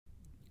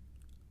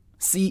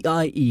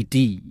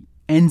CIET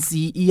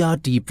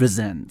NCERT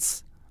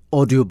presents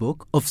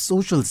Audiobook of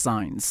Social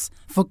Science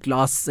for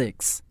Class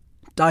 6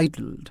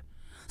 titled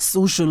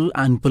Social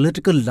and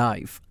Political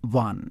Life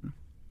 1.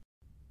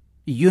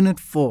 Unit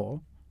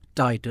 4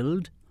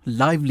 titled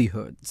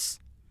Livelihoods.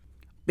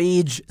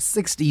 Page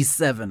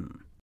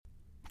 67.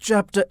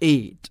 Chapter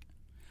 8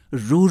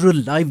 Rural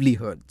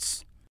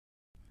Livelihoods.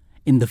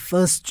 In the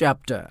first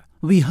chapter,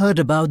 we heard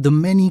about the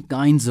many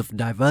kinds of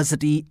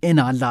diversity in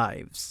our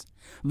lives.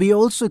 We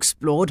also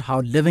explored how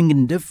living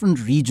in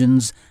different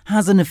regions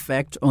has an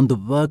effect on the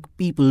work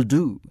people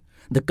do,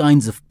 the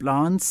kinds of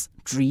plants,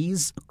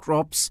 trees,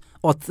 crops,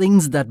 or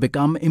things that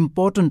become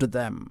important to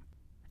them.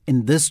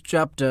 In this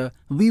chapter,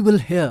 we will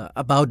hear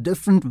about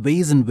different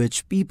ways in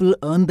which people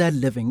earn their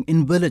living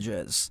in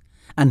villages.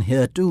 And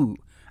here too,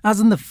 as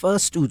in the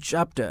first two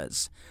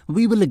chapters,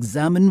 we will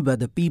examine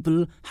whether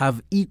people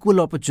have equal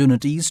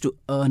opportunities to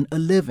earn a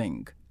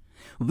living.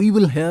 We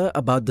will hear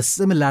about the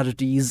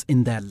similarities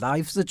in their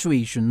life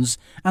situations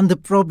and the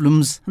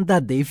problems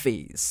that they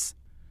face.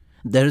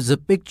 There is a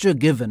picture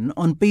given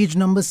on page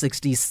number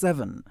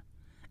 67.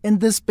 In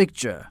this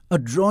picture, a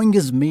drawing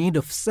is made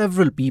of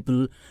several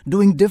people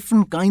doing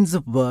different kinds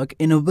of work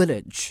in a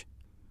village.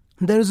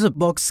 There is a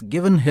box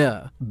given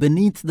here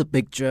beneath the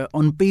picture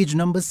on page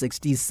number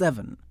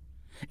 67.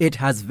 It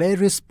has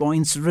various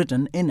points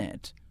written in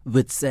it,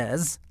 which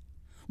says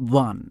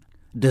 1.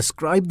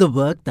 Describe the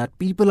work that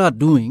people are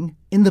doing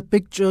in the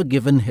picture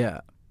given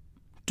here.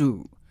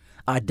 2.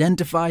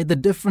 Identify the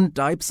different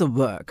types of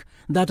work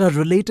that are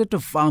related to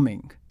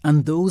farming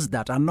and those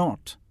that are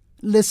not.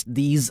 List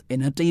these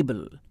in a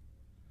table.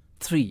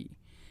 3.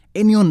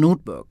 In your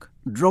notebook,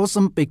 draw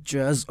some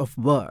pictures of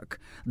work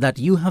that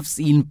you have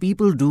seen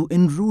people do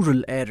in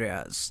rural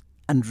areas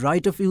and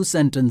write a few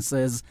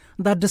sentences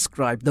that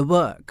describe the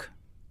work.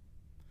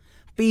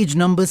 Page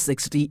number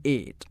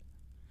 68.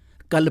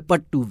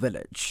 Kalpattu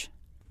village.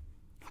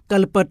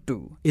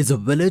 Kalpattu is a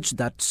village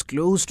that's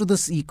close to the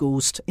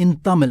seacoast in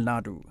Tamil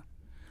Nadu.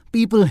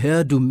 People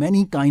here do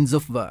many kinds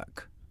of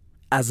work.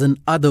 As in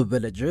other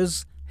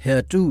villages,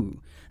 here too,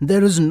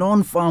 there is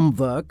non-farm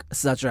work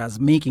such as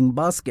making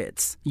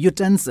baskets,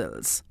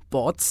 utensils,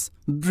 pots,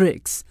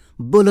 bricks,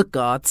 bullock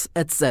carts,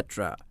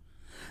 etc.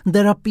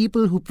 There are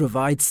people who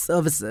provide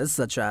services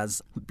such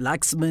as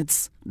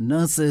blacksmiths,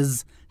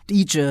 nurses,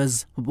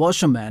 teachers,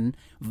 washermen,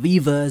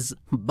 weavers,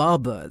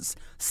 barbers,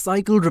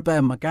 cycle repair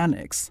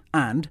mechanics,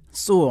 and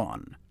so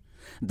on.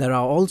 There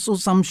are also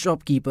some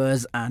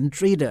shopkeepers and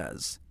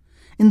traders.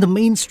 In the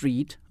main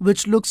street,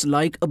 which looks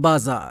like a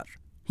bazaar,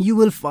 you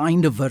will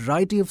find a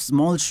variety of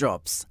small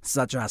shops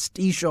such as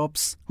tea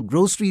shops,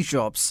 grocery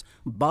shops,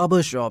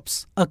 barber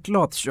shops, a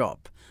cloth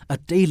shop, a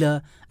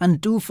tailor,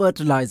 and 2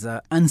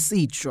 fertilizer and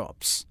seed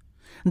shops.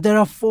 There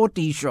are 4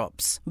 tea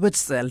shops which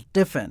sell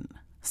tiffin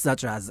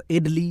such as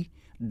idli,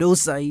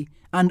 dosai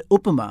and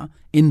upama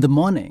in the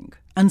morning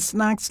and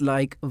snacks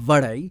like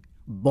vadai,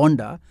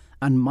 bonda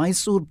and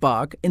Mysore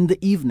pak in the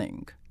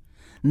evening.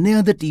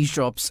 Near the tea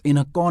shops in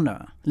a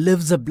corner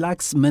lives a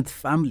blacksmith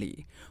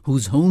family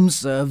whose home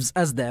serves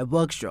as their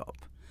workshop.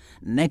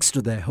 Next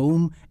to their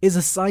home is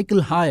a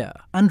cycle hire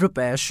and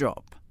repair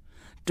shop.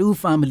 2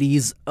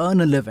 families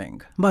earn a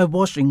living by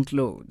washing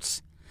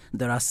clothes.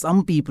 There are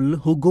some people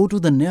who go to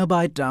the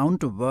nearby town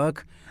to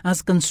work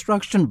as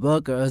construction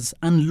workers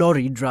and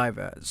lorry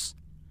drivers.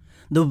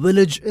 The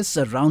village is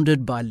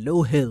surrounded by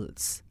low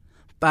hills.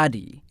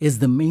 Paddy is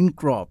the main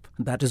crop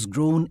that is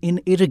grown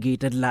in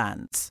irrigated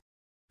lands.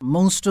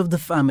 Most of the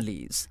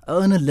families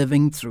earn a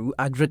living through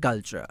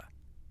agriculture.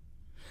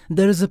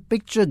 There is a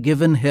picture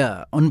given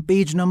here on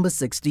page number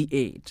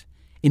 68,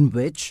 in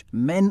which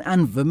men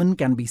and women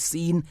can be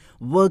seen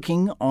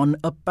working on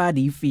a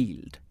paddy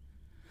field.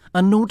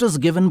 A note is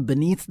given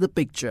beneath the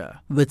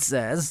picture which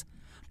says,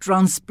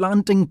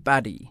 "Transplanting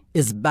paddy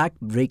is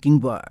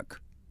back-breaking work."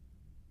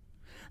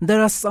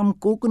 There are some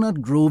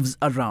coconut groves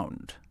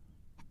around.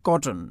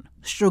 Cotton,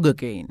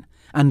 sugarcane,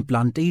 and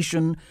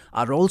plantation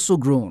are also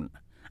grown,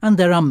 and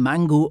there are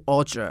mango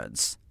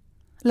orchards.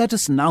 Let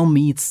us now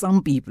meet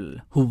some people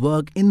who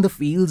work in the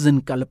fields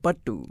in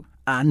Kalpattu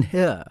and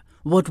hear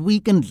what we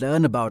can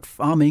learn about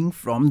farming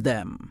from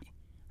them.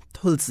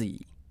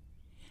 Tulsi.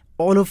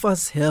 All of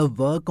us here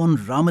work on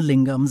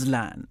Ramalingam's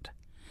land.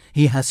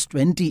 He has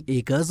 20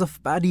 acres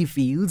of paddy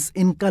fields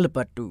in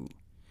Kalpattu.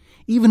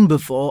 Even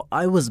before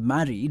I was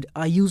married,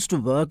 I used to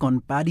work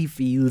on paddy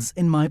fields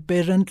in my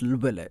parental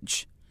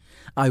village.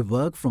 I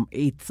work from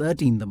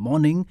 8:30 in the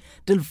morning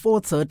till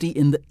 4:30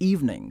 in the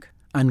evening,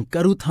 and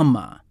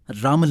Karuthamma,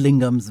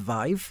 Ramalingam's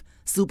wife,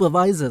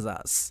 supervises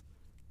us.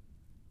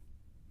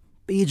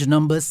 Page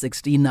number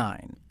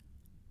 69.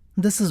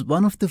 This is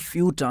one of the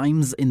few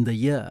times in the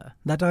year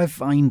that I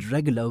find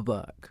regular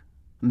work.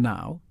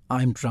 Now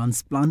I am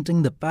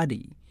transplanting the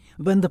paddy.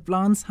 When the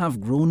plants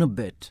have grown a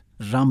bit,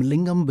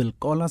 Ramalingam will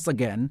call us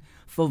again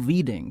for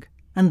weeding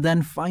and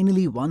then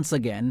finally once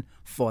again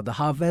for the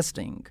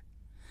harvesting.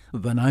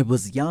 When I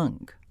was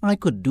young, I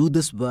could do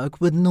this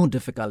work with no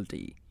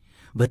difficulty.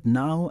 But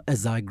now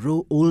as I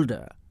grow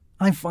older,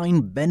 I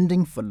find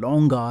bending for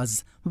long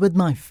hours with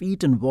my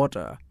feet in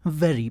water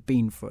very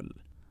painful.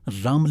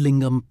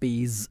 Ramalingam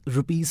pays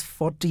rupees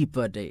 40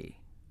 per day.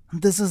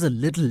 This is a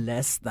little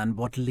less than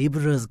what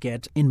labourers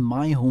get in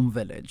my home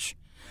village.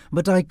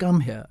 But I come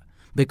here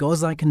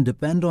because I can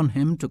depend on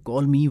him to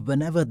call me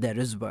whenever there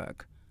is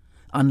work.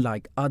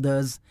 Unlike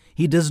others,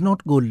 he does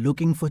not go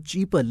looking for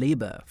cheaper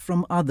labour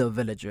from other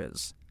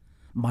villages.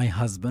 My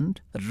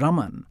husband,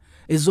 Raman,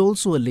 is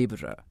also a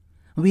labourer.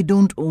 We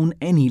don't own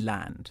any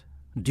land.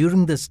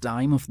 During this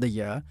time of the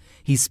year,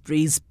 he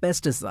sprays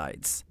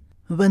pesticides.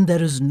 When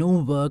there is no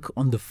work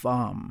on the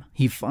farm,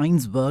 he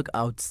finds work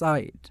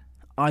outside,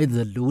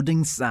 either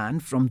loading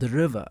sand from the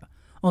river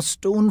or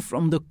stone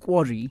from the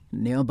quarry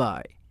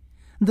nearby.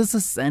 This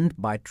is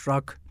sent by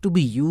truck to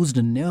be used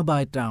in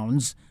nearby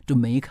towns to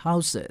make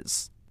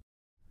houses.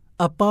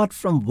 Apart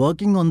from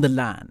working on the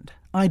land,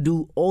 I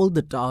do all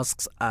the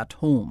tasks at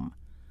home.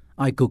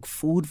 I cook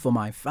food for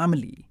my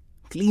family,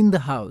 clean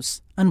the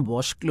house and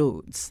wash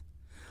clothes.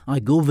 I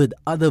go with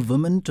other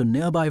women to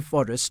nearby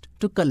forest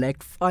to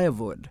collect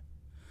firewood.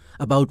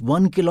 About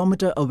 1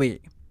 kilometer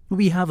away,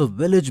 we have a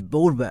village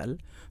borewell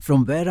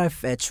from where I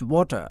fetch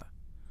water.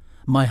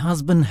 My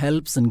husband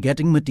helps in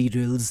getting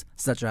materials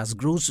such as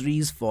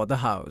groceries for the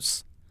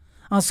house.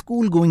 Our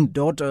school-going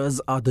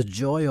daughters are the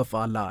joy of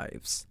our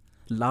lives.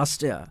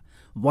 Last year,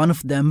 one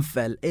of them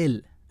fell ill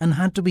and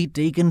had to be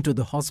taken to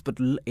the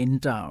hospital in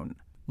town.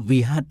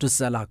 We had to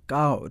sell our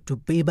cow to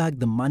pay back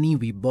the money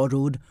we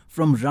borrowed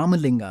from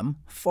Ramalingam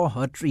for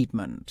her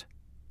treatment.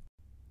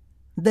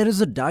 There is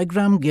a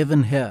diagram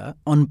given here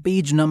on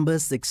page number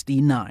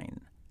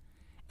 69.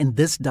 In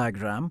this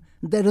diagram,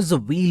 there is a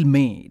wheel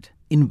made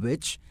in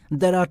which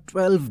there are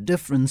 12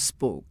 different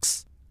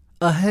spokes.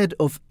 Ahead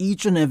of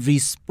each and every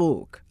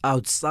spoke,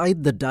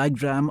 outside the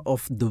diagram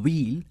of the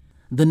wheel,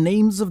 the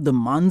names of the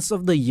months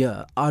of the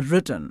year are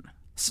written,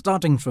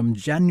 starting from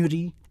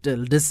January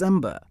till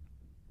December.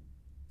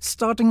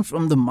 Starting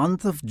from the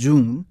month of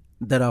June,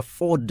 there are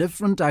 4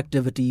 different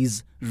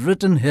activities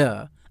written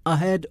here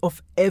ahead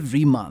of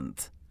every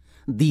month.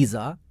 These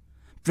are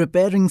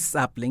preparing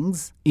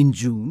saplings in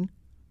June,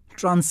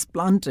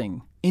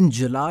 transplanting in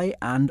July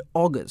and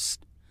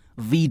August,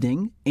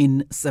 weeding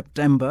in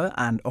September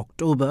and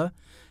October,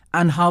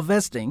 and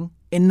harvesting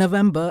in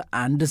November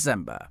and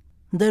December.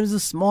 There is a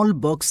small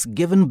box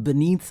given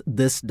beneath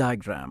this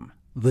diagram,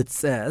 which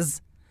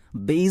says,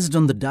 based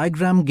on the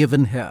diagram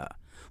given here,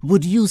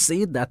 would you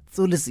say that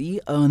Tulsi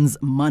earns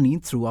money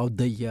throughout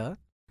the year?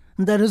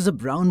 There is a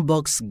brown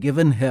box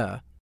given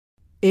here.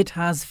 It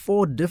has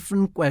 4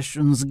 different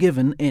questions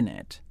given in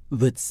it,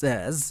 which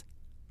says,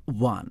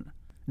 1.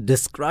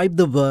 Describe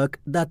the work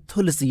that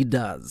Tulsi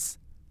does.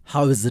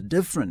 How is it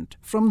different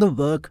from the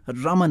work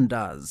Raman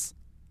does?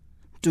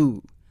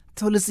 2.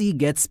 Tulsi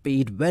gets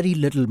paid very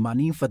little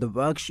money for the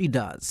work she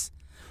does.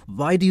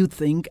 Why do you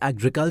think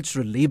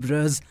agricultural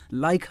labourers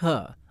like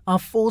her are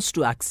forced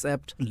to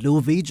accept low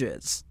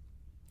wages?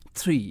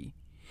 3.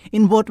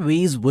 In what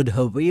ways would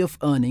her way of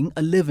earning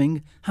a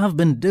living have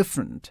been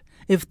different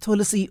if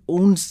Tulsi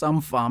owned some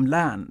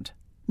farmland?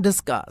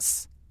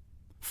 Discuss.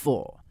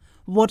 4.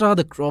 What are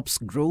the crops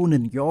grown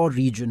in your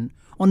region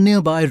or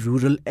nearby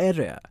rural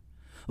area?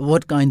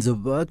 What kinds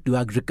of work do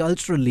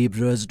agricultural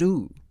labourers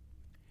do?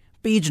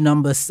 Page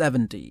number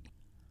 70.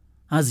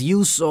 As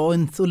you saw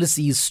in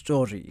Tulsi's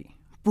story,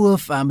 poor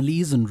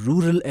families in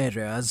rural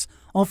areas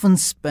often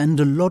spend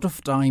a lot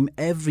of time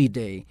every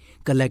day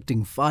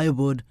collecting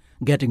firewood,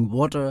 getting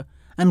water,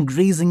 and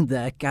grazing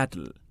their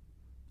cattle.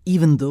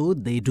 Even though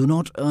they do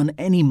not earn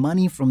any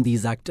money from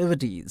these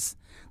activities,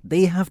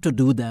 they have to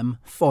do them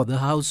for the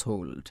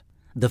household.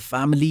 The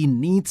family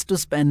needs to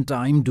spend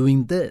time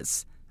doing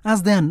this,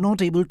 as they are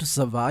not able to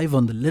survive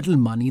on the little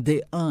money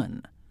they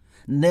earn.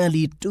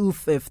 Nearly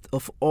 2/5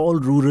 of all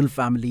rural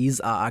families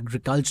are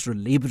agricultural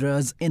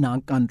labourers in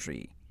our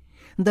country.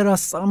 There are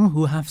some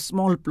who have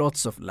small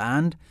plots of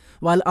land,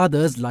 while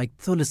others, like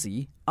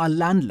Tulsi, are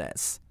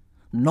landless.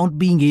 Not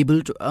being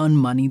able to earn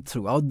money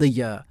throughout the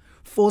year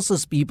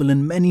forces people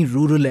in many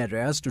rural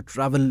areas to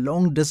travel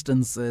long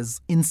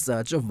distances in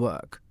search of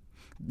work.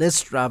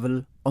 This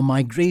travel or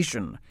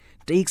migration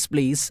takes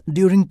place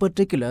during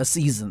particular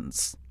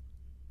seasons.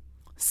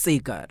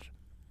 Sekar.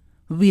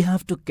 We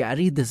have to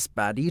carry this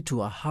paddy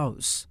to our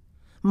house.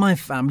 My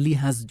family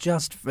has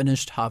just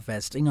finished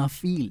harvesting our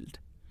field.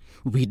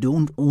 We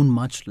don't own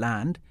much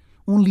land,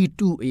 only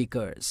 2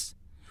 acres.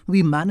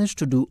 We manage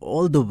to do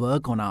all the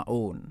work on our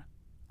own.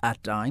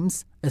 At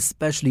times,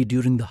 especially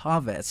during the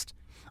harvest,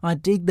 I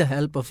take the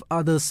help of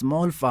other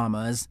small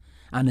farmers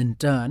and in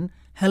turn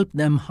help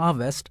them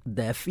harvest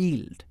their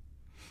field.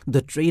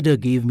 The trader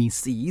gave me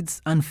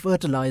seeds and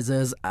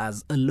fertilizers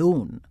as a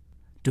loan.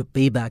 To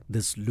pay back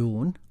this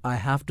loan, I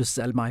have to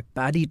sell my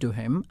paddy to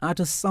him at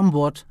a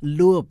somewhat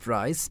lower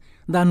price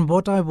than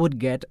what I would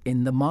get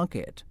in the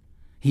market.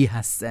 He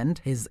has sent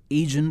his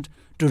agent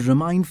to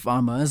remind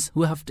farmers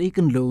who have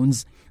taken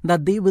loans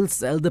that they will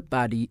sell the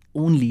paddy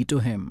only to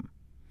him.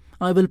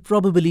 I will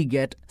probably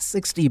get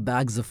 60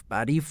 bags of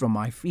paddy from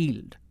my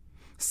field.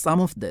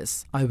 Some of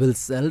this I will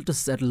sell to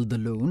settle the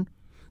loan.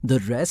 The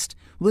rest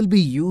will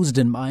be used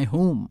in my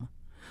home.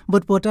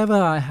 But whatever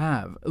I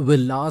have will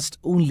last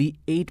only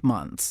 8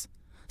 months.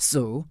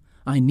 So,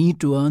 I need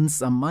to earn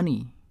some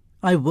money.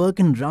 I work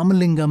in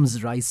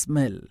Ramalingam's rice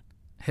mill.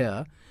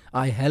 Here,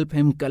 I help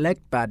him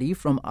collect paddy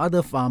from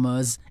other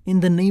farmers in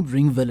the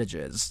neighboring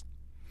villages.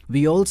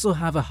 We also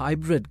have a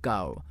hybrid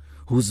cow,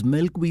 whose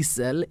milk we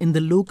sell in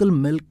the local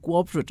milk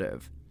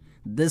cooperative.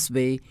 This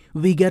way,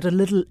 we get a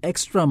little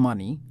extra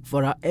money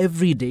for our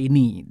everyday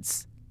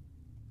needs.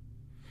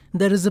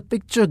 There is a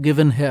picture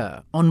given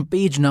here on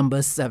page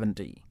number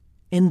 70.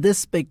 In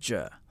this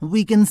picture,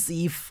 we can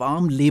see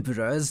farm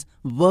labourers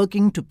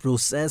working to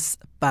process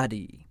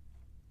paddy.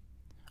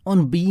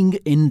 On being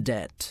in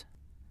debt.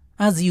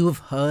 As you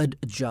have heard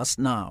just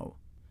now,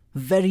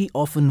 very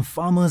often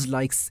farmers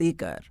like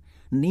Sekar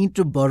need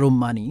to borrow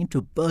money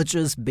to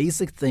purchase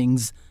basic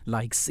things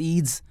like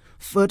seeds,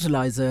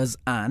 fertilizers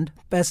and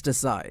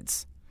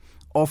pesticides.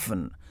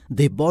 Often,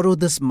 they borrow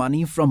this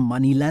money from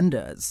money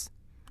lenders.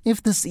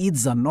 If the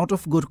seeds are not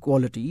of good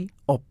quality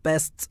or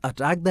pests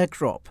attack their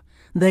crop,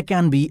 there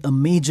can be a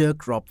major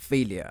crop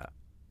failure.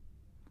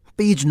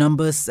 Page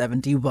number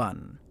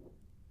 71.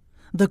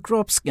 The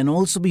crops can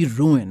also be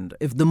ruined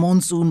if the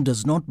monsoon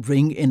does not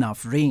bring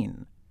enough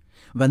rain.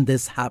 When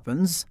this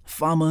happens,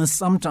 farmers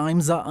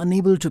sometimes are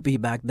unable to pay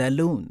back their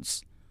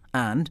loans.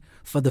 And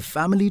for the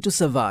family to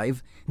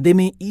survive, they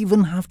may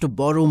even have to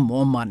borrow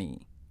more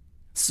money.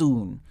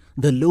 Soon,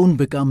 the loan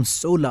becomes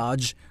so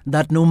large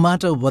that no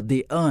matter what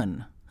they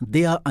earn,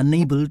 they are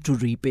unable to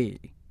repay.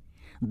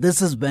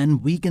 This is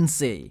when we can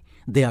say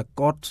they are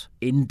caught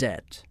in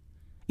debt.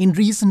 In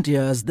recent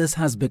years, this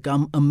has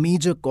become a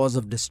major cause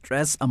of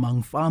distress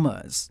among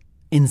farmers.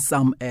 In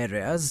some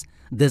areas,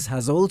 this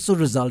has also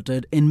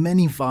resulted in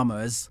many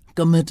farmers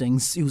committing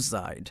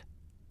suicide.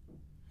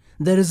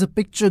 There is a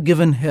picture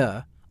given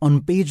here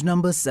on page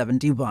number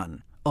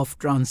 71 of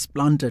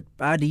transplanted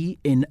paddy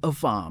in a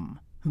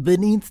farm.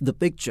 Beneath the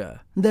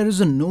picture, there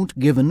is a note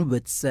given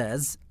which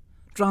says,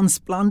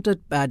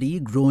 "Transplanted paddy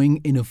growing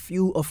in a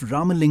few of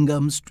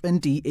Ramalingam's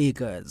 20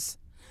 acres.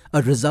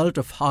 A result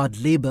of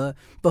hard labour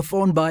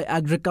performed by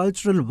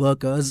agricultural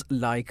workers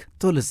like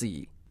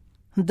Tulasi."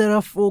 There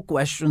are 4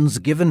 questions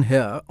given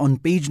here on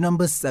page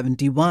number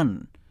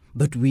 71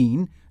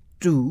 between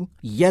 2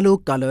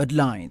 yellow-coloured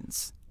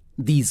lines.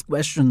 These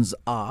questions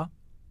are: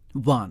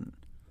 1.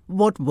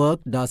 What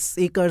work does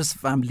Sekar's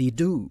family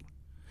do?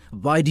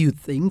 Why do you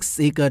think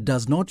Sekar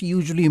does not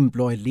usually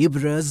employ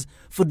labourers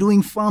for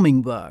doing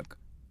farming work?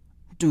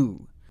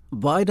 2.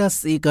 Why does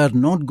Sekar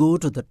not go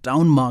to the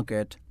town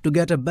market to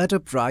get a better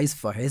price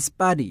for his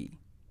paddy?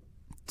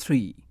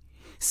 3.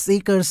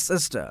 Sekar's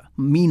sister,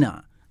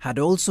 Meena, had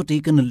also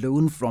taken a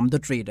loan from the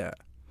trader.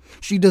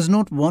 She does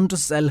not want to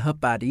sell her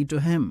paddy to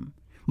him,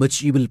 but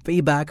she will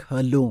pay back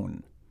her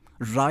loan.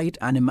 Write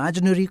an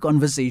imaginary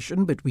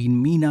conversation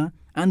between Meena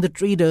and the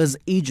trader's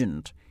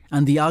agent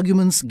and the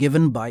arguments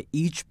given by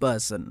each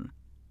person.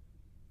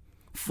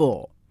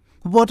 4.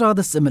 What are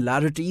the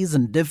similarities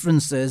and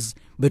differences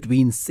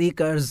between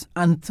Sekar's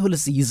and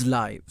Tulasi's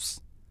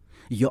lives?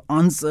 Your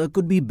answer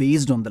could be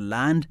based on the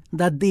land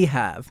that they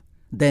have,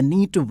 their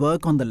need to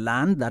work on the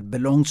land that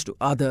belongs to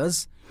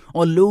others,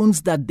 or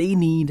loans that they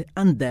need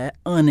and their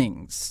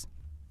earnings.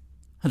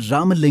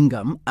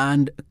 Ramalingam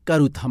and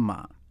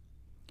Karuthamma.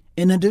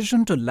 In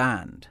addition to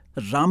land,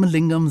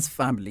 Ramalingam's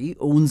family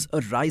owns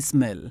a rice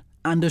mill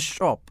and a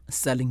shop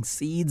selling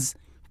seeds,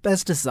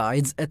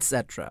 pesticides,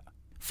 etc.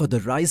 For the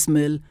rice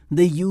mill,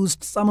 they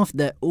used some of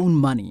their own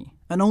money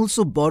and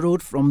also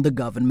borrowed from the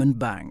government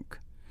bank.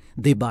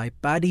 They buy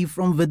paddy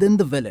from within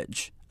the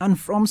village and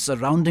from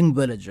surrounding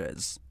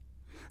villages.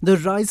 The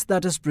rice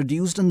that is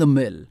produced in the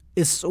mill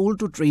is sold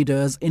to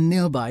traders in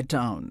nearby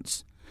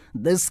towns.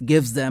 This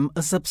gives them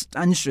a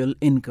substantial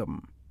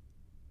income.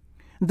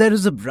 There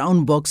is a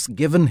brown box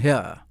given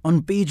here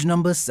on page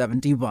number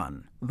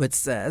 71, which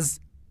says,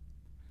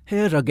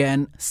 "Here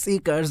again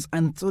Sekar's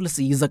and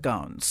Tulasi's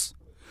accounts.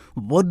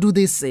 What do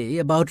they say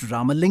about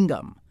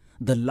Ramalingam,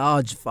 the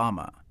large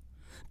farmer?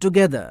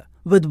 Together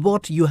with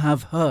what you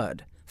have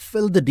heard,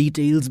 fill the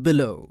details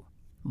below.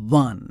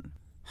 1.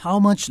 How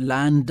much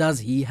land does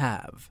he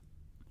have?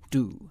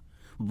 2.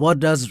 What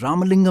does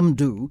Ramalingam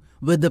do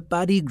with the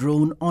paddy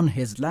grown on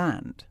his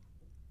land?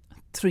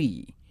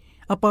 3.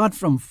 Apart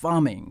from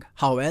farming,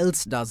 how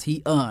else does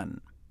he earn?"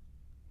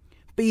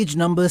 Page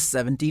number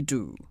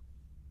 72.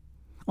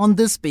 On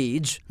this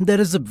page,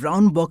 there is a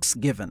brown box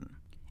given.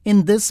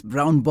 In this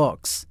brown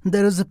box,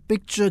 there is a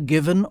picture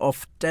given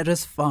of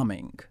terrace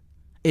farming.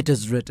 It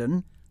is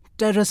written,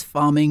 "Terrace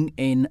farming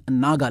in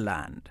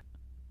Nagaland."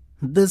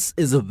 This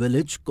is a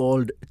village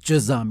called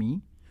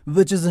Chizami,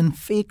 which is in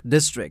Fake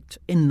district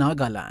in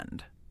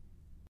Nagaland.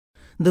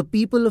 The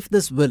people of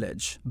this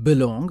village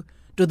belong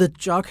to the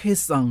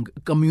Chakhesang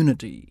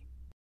community.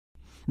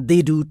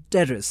 They do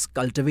terrace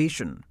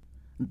cultivation.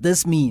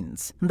 This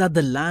means that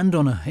the land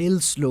on a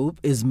hill slope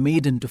is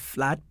made into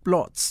flat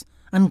plots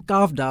and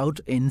carved out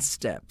in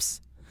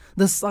steps.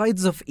 The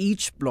sides of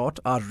each plot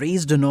are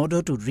raised in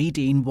order to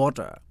retain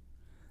water.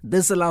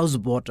 This allows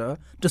water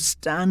to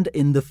stand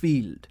in the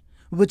field,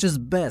 which is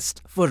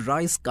best for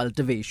rice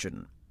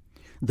cultivation.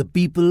 The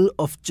people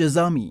of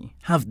Chizami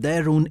have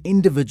their own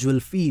individual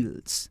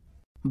fields,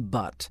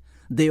 but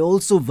they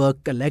also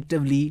work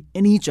collectively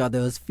in each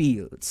other's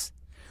fields.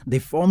 They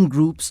form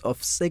groups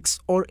of 6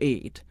 or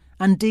 8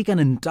 and take an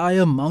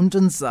entire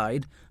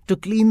mountainside to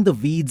clean the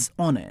weeds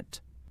on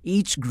it.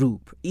 Each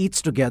group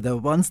eats together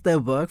once their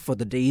work for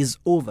the day is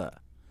over.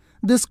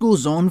 This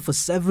goes on for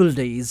several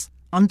days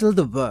until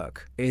the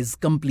work is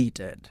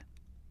completed.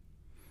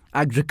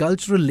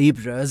 Agricultural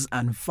labourers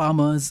and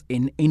farmers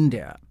in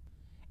India.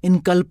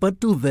 In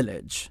Kalpattu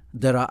village,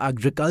 there are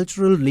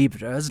agricultural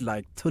labourers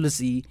like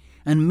Tulasi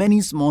and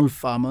many small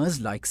farmers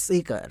like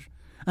Sekar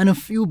and a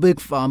few big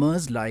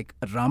farmers like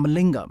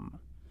Ramalingam.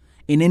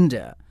 In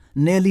India,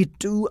 nearly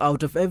 2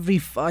 out of every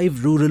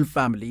 5 rural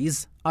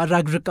families are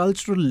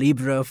agricultural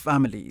labourer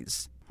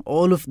families.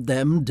 All of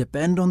them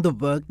depend on the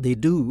work they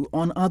do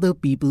on other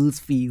people's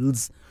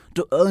fields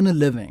to earn a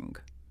living.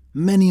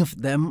 Many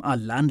of them are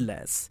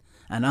landless,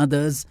 and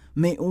others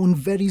may own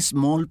very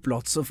small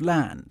plots of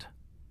land.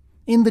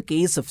 In the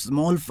case of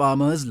small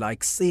farmers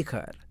like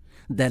Sekhar,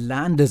 their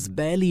land is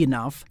barely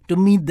enough to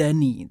meet their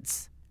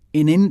needs.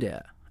 In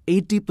India,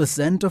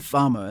 80% of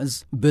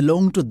farmers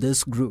belong to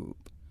this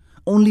group.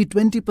 Only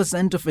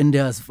 20% of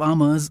India's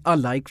farmers are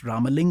like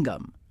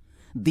Ramalingam.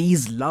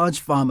 These large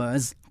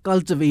farmers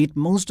cultivate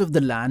most of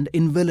the land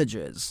in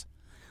villages.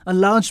 A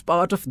large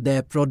part of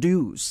their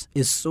produce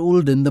is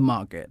sold in the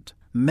market.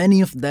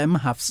 Many of them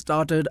have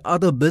started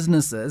other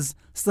businesses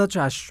such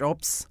as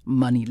shops,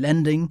 money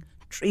lending,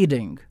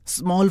 trading,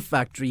 small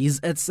factories,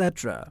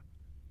 etc.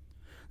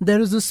 There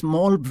is a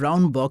small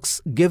brown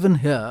box given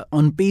here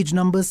on page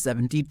number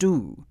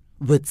 72,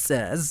 which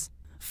says,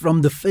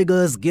 "From the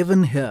figures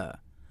given here,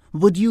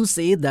 would you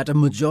say that a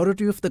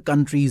majority of the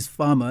country's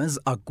farmers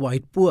are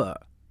quite poor?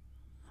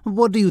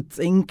 What do you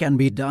think can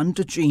be done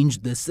to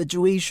change this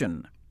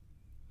situation?"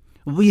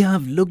 We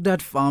have looked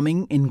at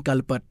farming in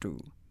Kalpattu.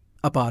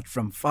 Apart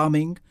from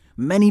farming,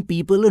 many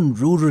people in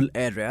rural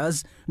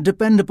areas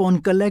depend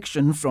upon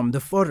collection from the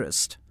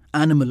forest,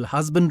 animal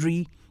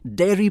husbandry,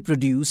 dairy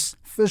produce,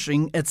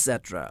 fishing,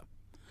 etc.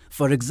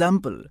 For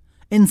example,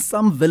 in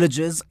some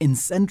villages in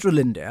central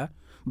India,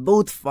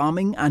 both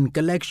farming and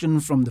collection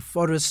from the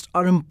forest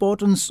are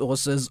important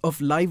sources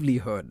of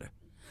livelihood.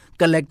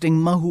 Collecting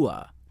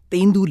mahua,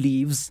 tendu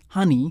leaves,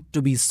 honey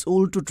to be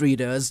sold to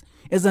traders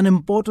is an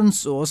important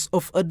source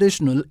of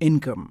additional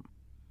income.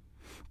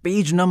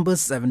 Page number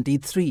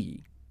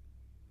 73.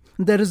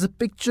 There is a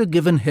picture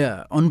given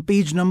here on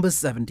page number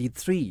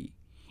 73,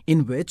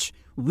 in which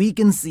we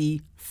can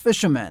see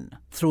fishermen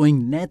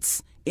throwing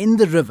nets in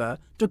the river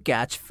to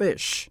catch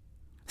fish.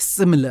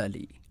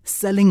 Similarly,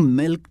 selling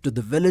milk to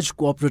the village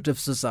cooperative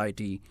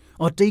society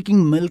or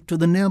taking milk to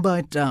the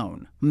nearby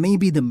town may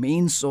be the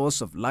main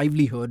source of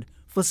livelihood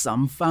for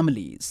some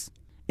families.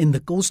 In the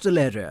coastal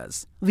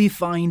areas, we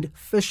find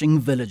fishing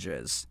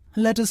villages.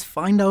 Let us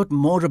find out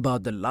more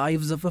about the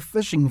lives of a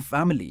fishing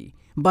family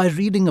by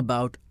reading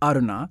about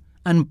Aruna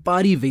and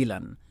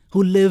Parivelan,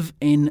 who live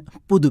in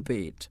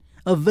Pudupet,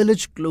 a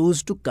village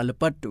close to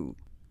Kalpattu.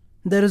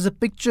 There is a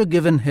picture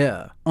given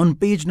here on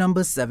page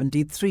number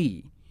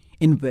 73,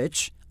 in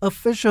which a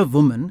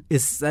fisherwoman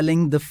is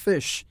selling the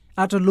fish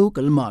at a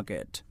local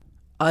market.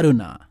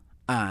 Aruna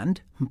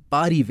and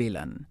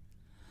Parivelan.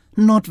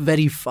 Not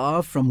very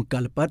far from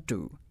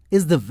Kalpattu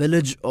is the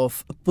village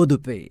of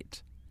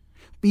Pudupet.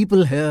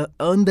 People here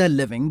earn their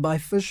living by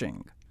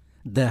fishing.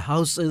 Their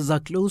houses are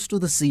close to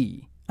the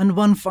sea, and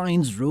one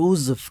finds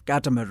rows of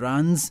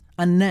catamarans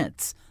and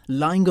nets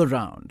lying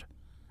around.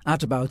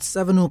 At about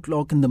 7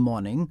 o'clock in the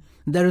morning,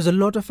 there is a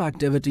lot of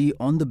activity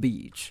on the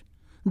beach.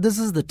 This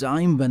is the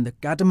time when the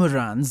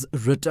catamarans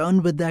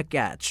return with their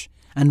catch,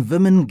 and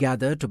women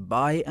gather to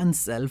buy and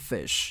sell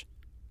fish.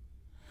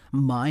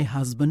 My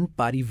husband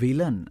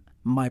Parivelan,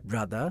 my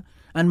brother,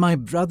 and my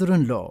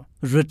brother-in-law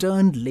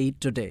returned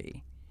late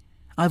today.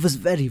 I was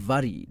very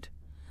worried.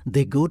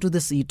 They go to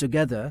the sea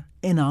together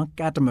in our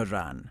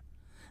catamaran.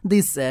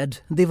 They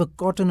said they were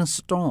caught in a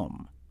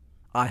storm.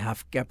 I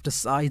have kept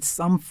aside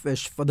some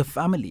fish for the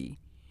family.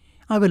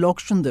 I will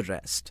auction the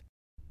rest.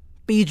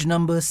 Page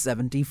number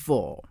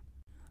 74.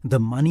 The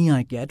money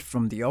I get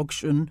from the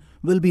auction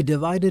will be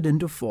divided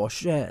into 4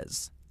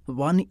 shares,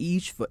 one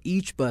each for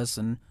each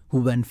person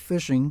who went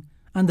fishing,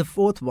 and the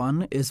 4th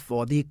one is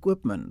for the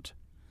equipment.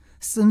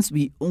 Since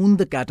we own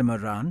the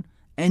catamaran,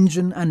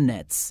 engine and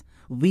nets,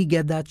 we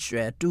get that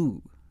share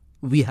too.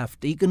 We have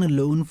taken a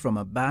loan from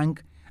a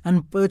bank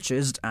and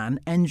purchased an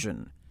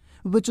engine,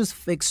 which is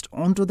fixed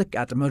onto the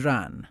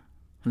catamaran.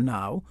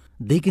 Now,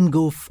 they can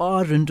go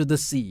far into the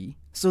sea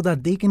so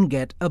that they can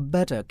get a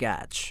better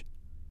catch.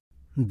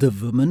 The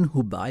women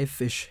who buy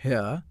fish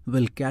here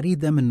will carry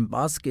them in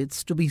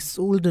baskets to be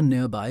sold in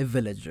nearby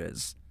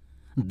villages.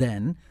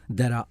 Then,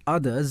 there are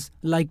others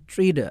like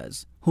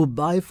traders who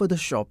buy for the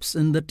shops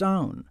in the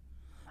town.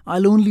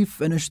 I'll only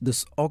finish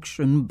this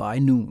auction by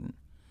noon.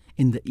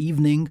 In the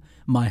evening,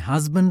 my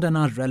husband and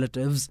our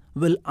relatives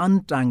will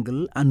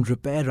untangle and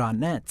repair our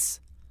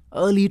nets.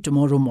 Early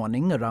tomorrow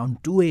morning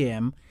around 2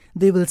 a.m.,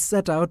 they will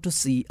set out to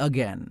sea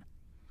again.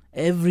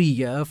 Every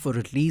year for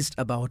at least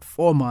about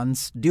 4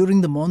 months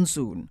during the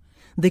monsoon,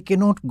 they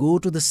cannot go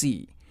to the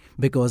sea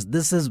because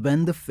this is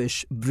when the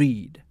fish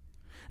breed.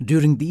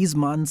 During these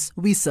months,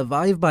 we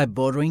survive by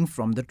borrowing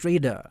from the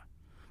trader.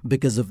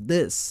 Because of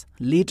this,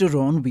 later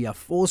on we are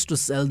forced to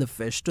sell the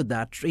fish to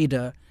that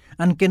trader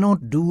and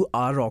cannot do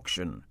our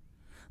auction.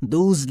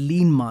 Those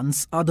lean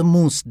months are the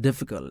most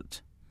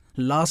difficult.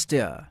 Last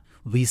year,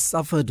 we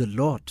suffered a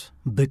lot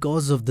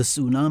because of the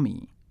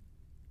tsunami.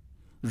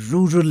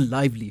 Rural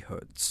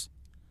livelihoods.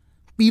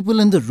 People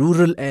in the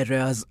rural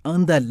areas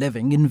earn their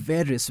living in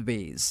various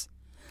ways.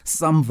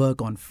 Some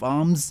work on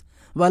farms,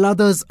 while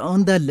others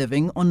earn their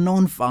living on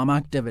non-farm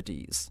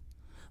activities.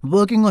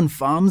 Working on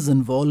farms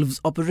involves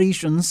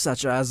operations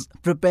such as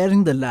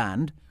preparing the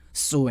land,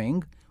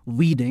 sowing,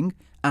 weeding,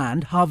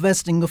 and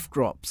harvesting of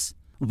crops.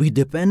 We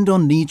depend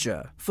on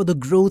nature for the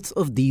growth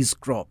of these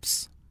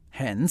crops.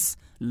 Hence,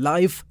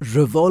 life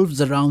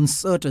revolves around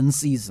certain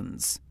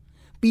seasons.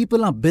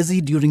 People are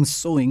busy during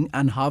sowing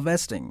and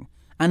harvesting,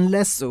 and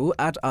less so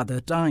at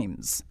other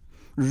times.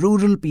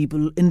 Rural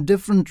people in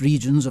different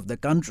regions of the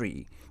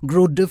country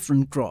grow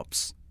different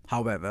crops.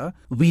 However,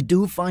 we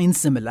do find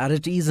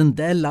similarities in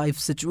their life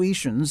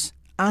situations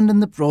and in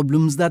the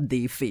problems that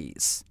they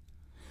face.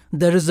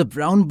 There is a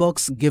brown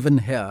box given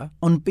here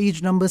on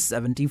page number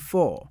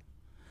 74.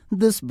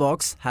 This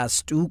box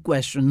has 2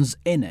 questions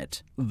in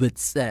it, which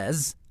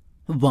says,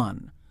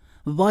 1.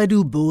 Why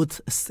do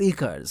both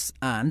Sekhar's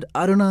and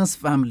Aruna's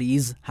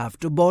families have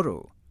to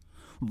borrow?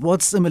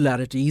 What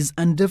similarities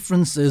and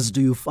differences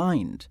do you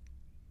find?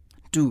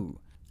 2.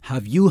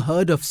 Have you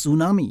heard of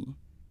tsunami?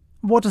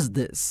 What is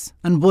this,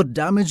 and what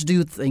damage do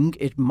you think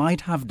it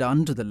might have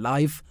done to the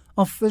life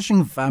of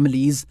fishing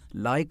families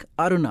like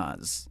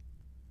Aruna's?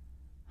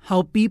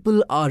 How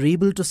people are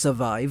able to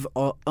survive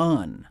or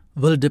earn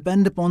will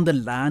depend upon the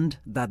land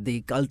that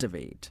they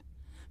cultivate.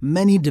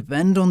 Many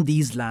depend on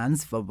these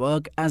lands for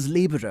work as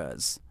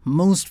laborers.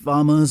 Most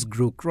farmers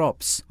grow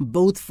crops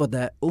both for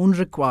their own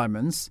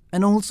requirements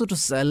and also to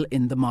sell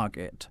in the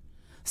market.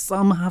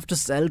 Some have to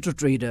sell to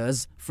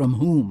traders from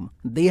whom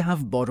they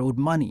have borrowed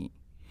money.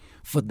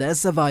 For their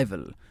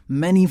survival,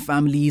 many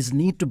families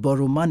need to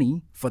borrow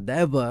money for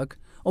their work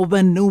or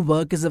when no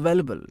work is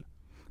available.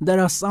 There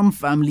are some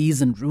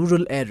families in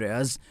rural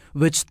areas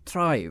which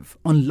thrive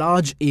on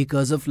large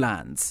acres of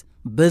lands,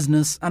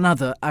 business and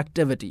other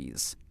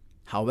activities.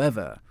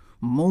 However,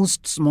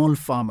 most small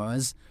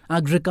farmers,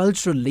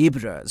 agricultural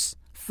laborers,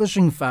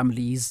 fishing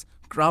families,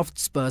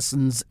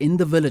 craftspersons in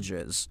the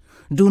villages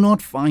do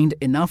not find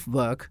enough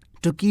work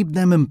to keep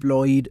them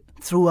employed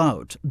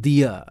throughout the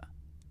year.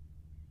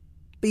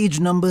 Page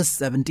number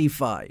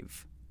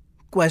 75.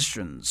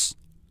 Questions.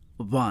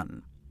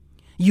 1.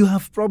 You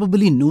have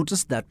probably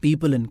noticed that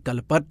people in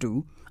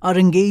Kalpattu are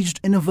engaged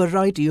in a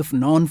variety of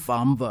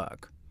non-farm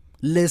work.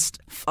 List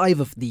 5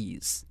 of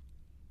these.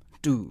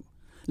 2.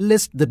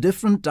 List the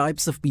different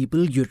types of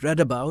people you read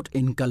about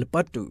in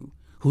Kalpattu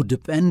who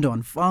depend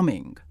on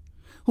farming.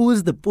 Who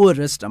is the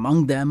poorest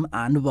among them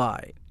and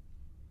why?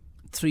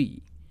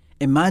 3.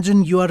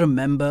 Imagine you are a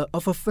member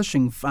of a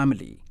fishing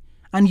family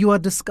and you are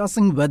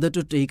discussing whether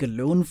to take a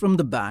loan from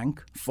the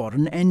bank for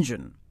an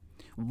engine.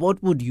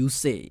 What would you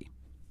say?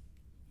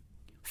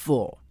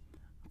 4.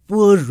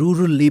 Poor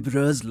rural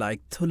laborers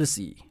like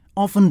Tulasi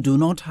often do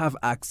not have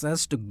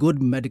access to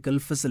good medical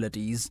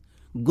facilities,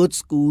 good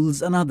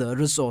schools and other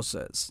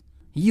resources.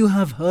 You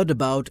have heard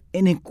about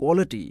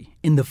inequality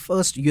in the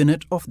first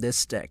unit of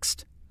this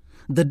text.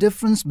 The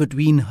difference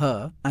between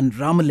her and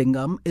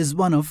Ramalingam is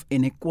one of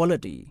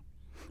inequality.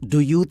 Do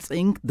you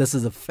think this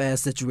is a fair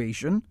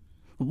situation?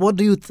 What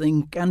do you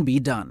think can be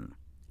done?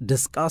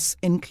 Discuss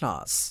in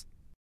class.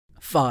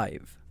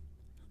 5.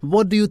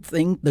 What do you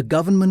think the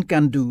government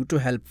can do to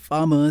help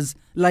farmers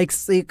like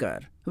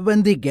Sekhar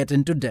when they get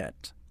into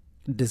debt?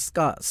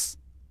 Discuss.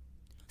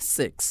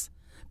 6.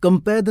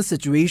 Compare the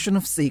situation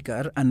of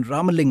Sekhar and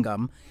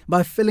Ramalingam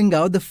by filling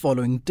out the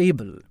following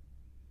table.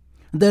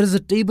 There is a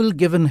table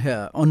given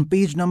here on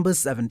page number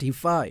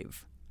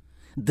 75.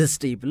 This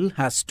table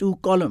has 2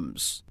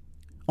 columns.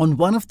 On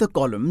one of the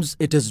columns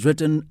it is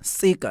written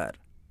Sekhar.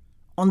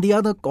 On the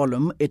other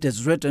column it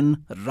is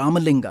written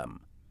Ramalingam.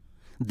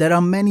 There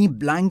are many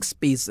blank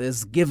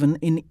spaces given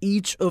in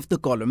each of the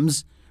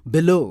columns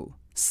below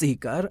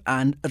Sekhar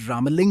and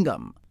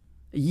Ramalingam.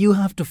 You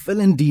have to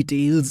fill in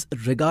details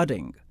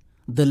regarding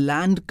the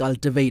land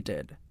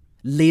cultivated,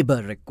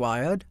 labor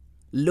required,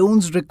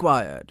 loans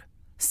required,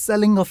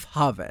 selling of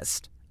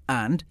harvest,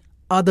 and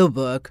other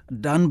work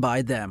done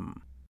by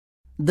them.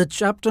 The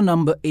chapter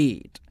number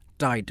 8,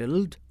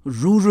 titled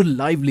Rural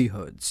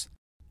Livelihoods,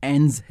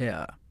 ends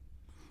here.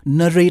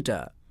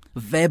 Narrator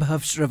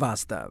Vaibhav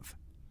Srivastav.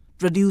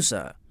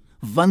 Producer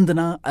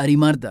Vandana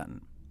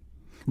Arimardhan.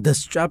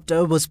 This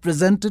chapter was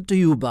presented to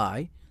you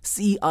by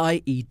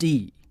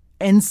CIET,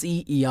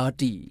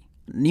 NCERT,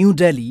 New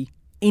Delhi,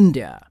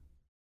 India.